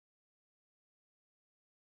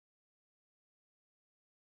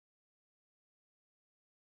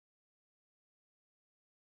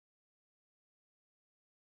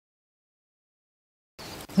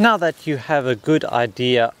Now that you have a good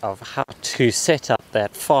idea of how to set up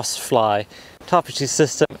that Fast Fly Tarp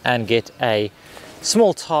system and get a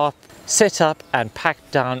small tarp set up and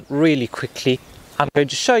packed down really quickly, I'm going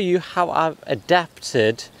to show you how I've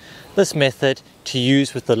adapted this method to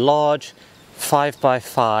use with the large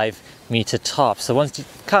 5x5 meter tarp. So ones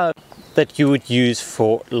that you would use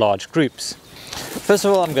for large groups. First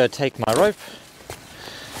of all, I'm going to take my rope,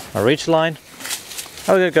 my ridge line.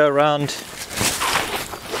 I'm going to go around.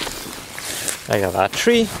 I got our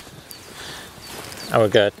tree. And we're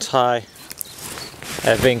going to tie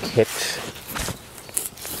a vink hit.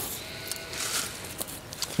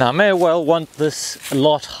 Now I may well want this a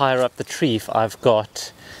lot higher up the tree if I've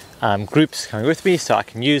got groups coming with me, so I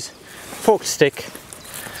can use forked stick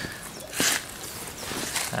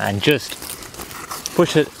and just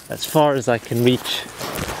push it as far as I can reach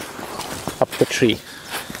up the tree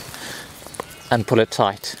and pull it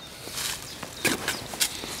tight.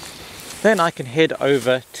 Then I can head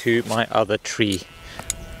over to my other tree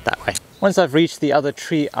that way. Once I've reached the other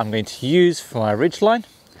tree I'm going to use for my ridge line,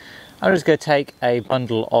 I'm just going to take a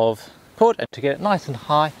bundle of cord, and to get it nice and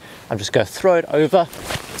high I'm just going to throw it over,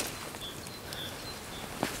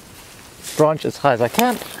 branch as high as I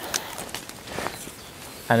can,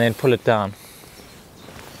 and then pull it down.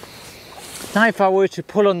 Now if I were to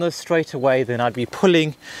pull on this straight away, then I'd be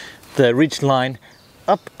pulling the ridge line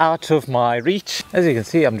up out of my reach. As you can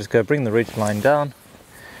see, I'm just going to bring the ridge line down,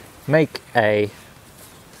 make a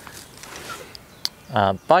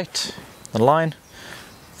bite the line,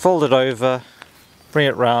 fold it over, bring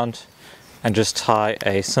it round, and just tie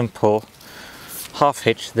a simple half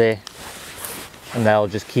hitch there, and that'll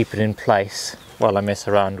just keep it in place while I mess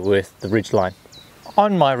around with the ridge line.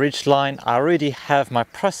 On my ridge line I already have my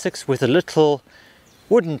prussics with a little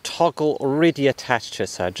wooden toggle already attached to it.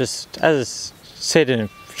 So just as showed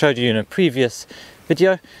you in a previous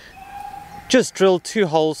video, just drilled 2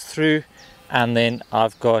 holes through, and then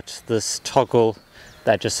I've got this toggle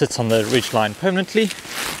that just sits on the ridge line permanently.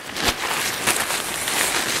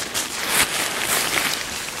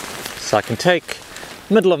 So I can take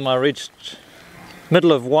middle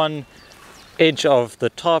of one edge of the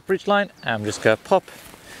tarp ridge line, and I'm just going to pop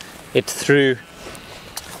it through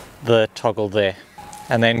the toggle there,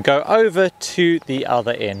 and then go over to the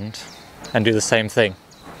other end and do the same thing.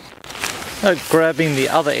 Now, grabbing the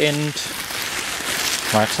other end,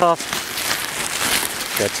 my tarp,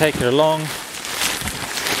 go take it along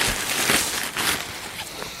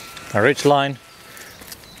my ridge line,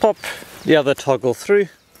 pop the other toggle through,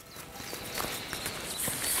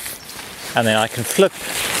 and then I can flip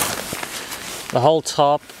the whole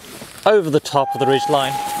tarp over the top of the ridge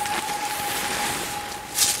line.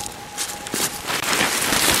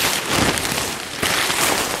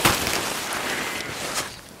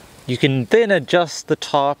 You can then adjust the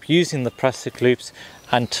tarp using the prussic loops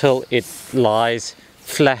until it lies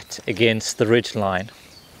flat against the ridge line.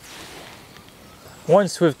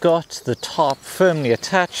 Once we've got the tarp firmly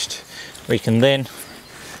attached, we can then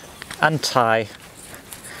untie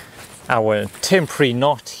our temporary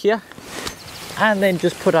knot here, and then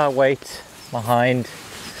just put our weight behind,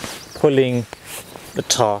 pulling the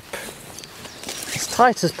tarp as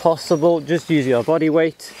tight as possible. Just use your body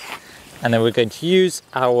weight, and then we're going to use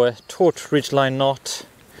our taut ridgeline knot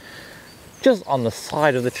just on the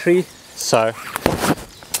side of the tree. So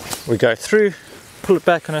we go through, pull it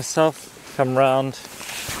back on ourselves, come round,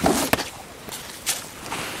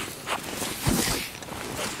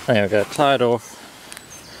 and then we're going to tie it off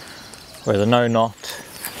with a no knot.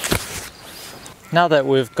 Now that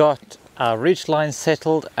we've got our ridge line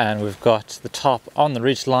settled and we've got the top on the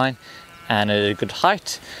ridge line and at a good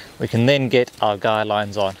height, we can then get our guy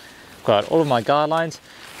lines on. I've got all of my guy lines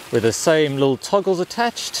with the same little toggles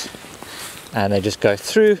attached, and they just go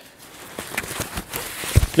through,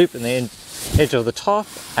 loop in the edge of the top,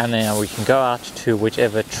 and then we can go out to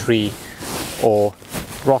whichever tree or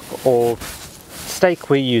rock or stake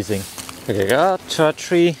we're using. We go out to our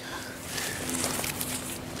tree,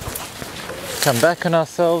 come back on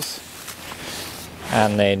ourselves,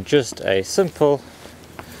 and then just a simple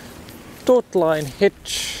taut line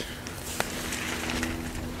hitch.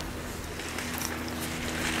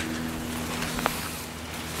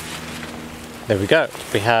 There we go.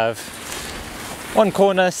 We have one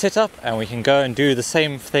corner set up, and we can go and do the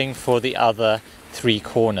same thing for the other 3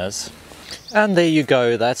 corners. And there you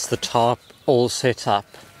go, that's the tarp all set up.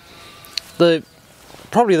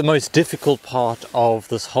 Probably the most difficult part of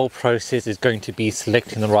this whole process is going to be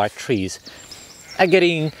selecting the right trees and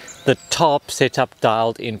getting the tarp set up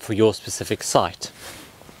dialed in for your specific site.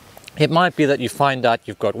 It might be that you find out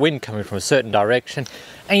you've got wind coming from a certain direction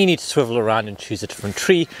and you need to swivel around and choose a different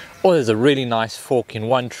tree, or there's a really nice fork in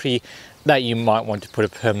one tree that you might want to put a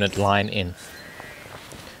permanent line in.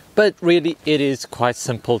 But really it is quite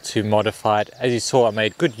simple to modify it. As you saw, I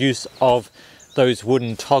made good use of those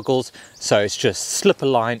wooden toggles, so it's just slip a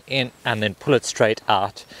line in and then pull it straight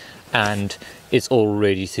out and it's all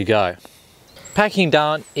ready to go. Packing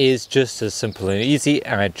down is just as simple and easy,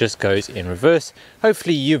 and it just goes in reverse.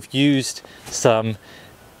 Hopefully you've used some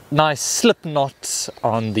nice slip knots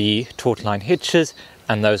on the taut line hitches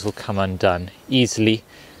and those will come undone easily,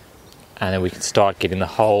 and then we can start getting the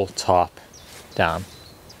whole tarp down.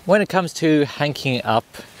 When it comes to hanging up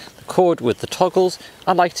the cord with the toggles,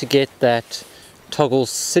 I like to get that toggle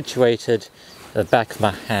situated at the back of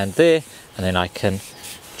my hand there, and then I can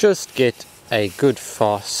just get a good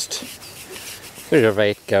fast bit of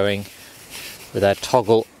rate going with that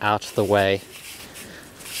toggle out of the way,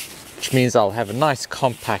 which means I'll have a nice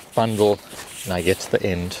compact bundle when I get to the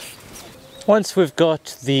end. Once we've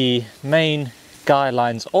got the main guy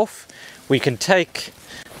lines off, we can take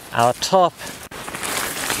our tarp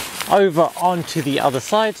over onto the other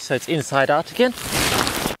side, so it's inside out again.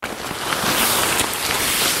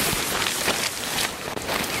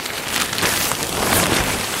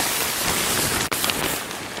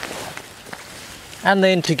 And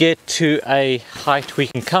then to get to a height we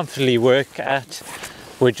can comfortably work at,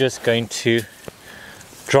 we're just going to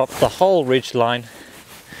drop the whole ridge line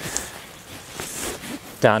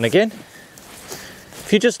down again.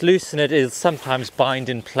 If you just loosen it, it'll sometimes bind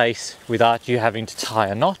in place without you having to tie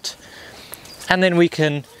a knot. And then we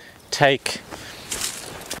can take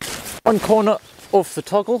one corner off the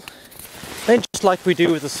toggle, then just like we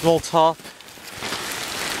do with a small tarp,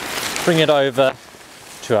 bring it over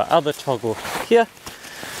to our other toggle here,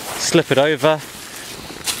 slip it over,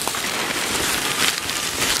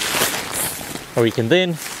 or we can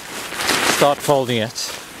then start folding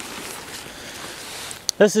it.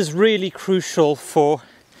 This is really crucial for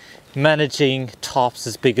managing tarps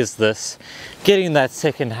as big as this. Getting that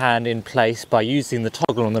second hand in place by using the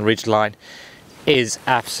toggle on the ridge line is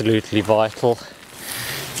absolutely vital.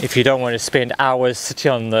 If you don't want to spend hours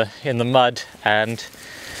sitting in the mud and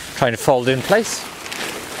trying to fold in place,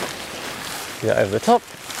 go over the top,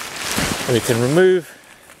 and we can remove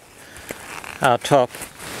our top,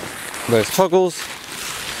 those toggles,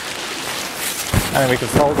 and then we can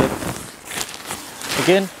fold it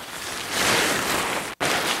again.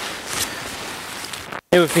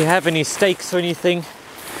 If you have any stakes or anything,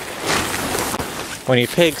 or any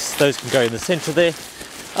pegs, those can go in the center there.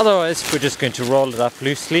 Otherwise, we're just going to roll it up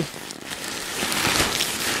loosely.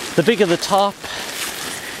 The bigger the tarp,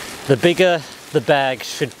 the bigger the bag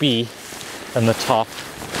should be than the tarp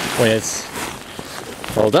when it's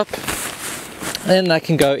rolled up. Then that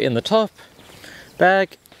can go in the top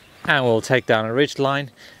bag, and we'll take down a ridge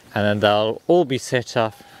line, and then they'll all be set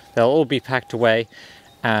up, they'll all be packed away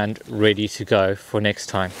and ready to go for next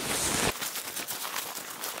time.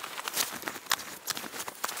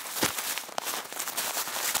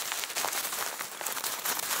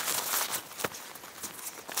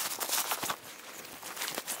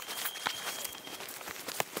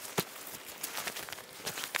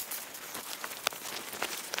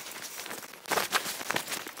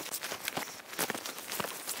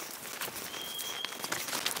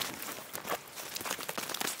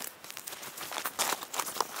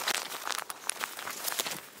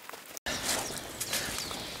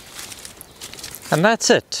 And that's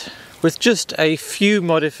it. With just a few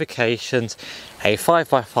modifications, a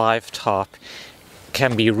 5x5 tarp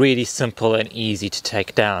can be really simple and easy to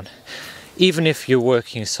take down, even if you're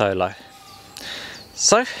working solo.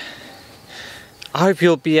 So, I hope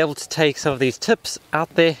you'll be able to take some of these tips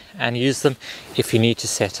out there and use them if you need to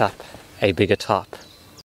set up a bigger tarp.